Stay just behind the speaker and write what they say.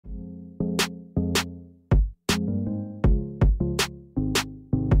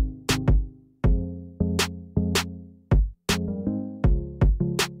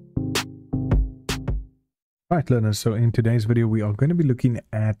Right, learners, so in today's video we are going to be looking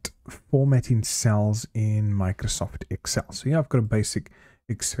at formatting cells in Microsoft Excel. So here I've got a basic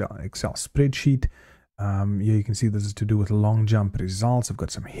Excel spreadsheet. Here you can see this is to do with long jump results. I've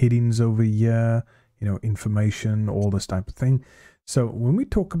got some headings over here, information, all this type of thing. So when we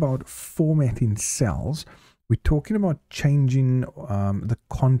talk about formatting cells, we're talking about changing the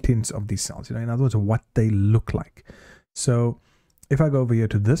contents of these cells, in other words, what they look like. So if I go over here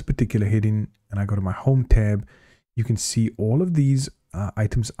to this particular heading and I go to my home tab, you can see all of these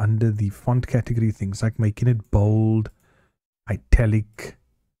items under the font category, things like making it bold, italic,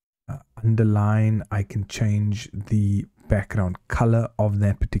 underline. I can change the background color of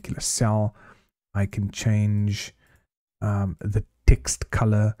that particular cell. I can change the text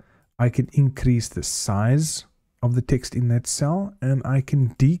color. I can increase the size of the text in that cell, and I can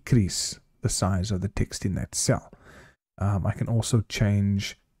decrease the size of the text in that cell. I can also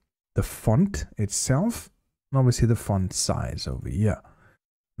change the font itself, and obviously the font size over here.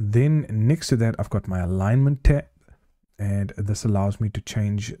 Then next to that, I've got my alignment tab, and this allows me to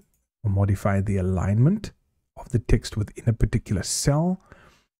change or modify the alignment of the text within a particular cell.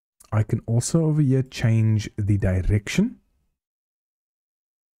 I can also over here change the direction.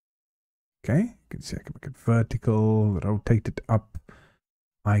 Okay, you can see I can make it vertical, rotate it up.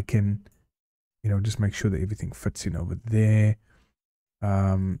 I can just make sure that everything fits in over there.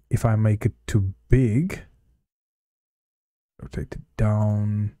 If I make it too big, rotate it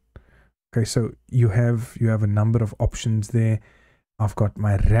down. Okay, so you have a number of options there. I've got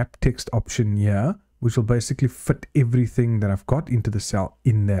my wrap text option here, which will basically fit everything that I've got into the cell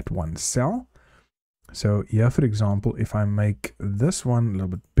in that one cell. So here, for example, if I make this one a little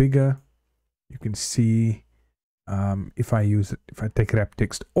bit bigger, you can see if I take wrap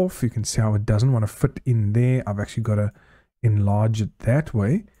text off, you can see how it doesn't want to fit in there. I've actually got to enlarge it that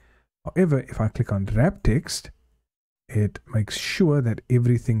way. However, if I click on wrap text, it makes sure that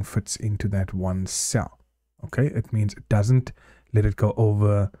everything fits into that one cell. Okay, it means it doesn't let it go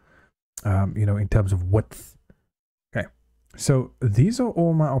over, in terms of width. Okay, so these are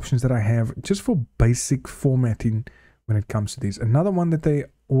all my options that I have just for basic formatting when it comes to these. Another one that they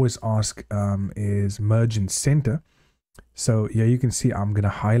always ask is merge and center. So here you can see I'm going to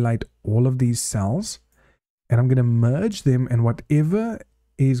highlight all of these cells and I'm going to merge them, and whatever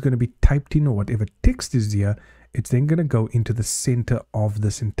is going to be typed in or whatever text is here, it's then going to go into the center of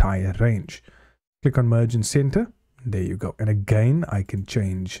this entire range. Click on merge and center. There you go. And again, I can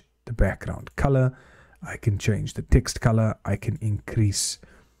change the background color. I can change the text color. I can increase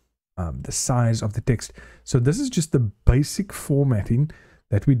the size of the text. So this is just the basic formatting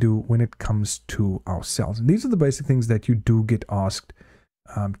that we do when it comes to our cells. And these are the basic things that you do get asked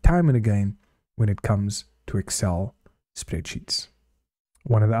time and again when it comes to Excel spreadsheets.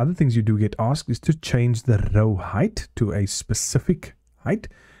 One of the other things you do get asked is to change the row height to a specific height.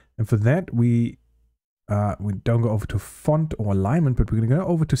 And for that, we don't go over to font or alignment, but we're going to go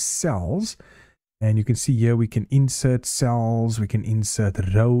over to cells. And you can see here we can insert cells, we can insert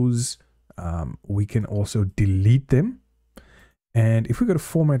rows, we can also delete them. And if we go to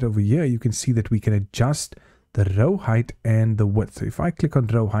format over here, you can see that we can adjust the row height and the width. So if I click on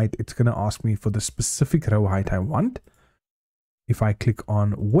row height, it's going to ask me for the specific row height I want. If I click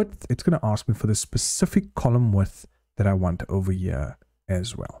on width, it's going to ask me for the specific column width that I want over here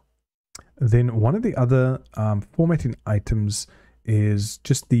as well. Then one of the other formatting items is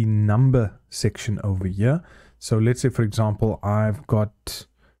just the number section over here. So let's say, for example, I've got,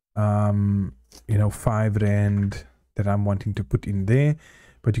 5 Rand that I'm wanting to put in there,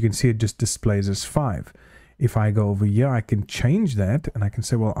 but you can see it just displays as 5. If I go over here, I can change that and I can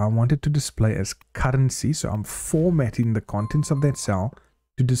say, well, I want it to display as currency. So I'm formatting the contents of that cell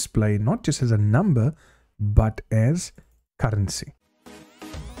to display not just as a number, but as currency.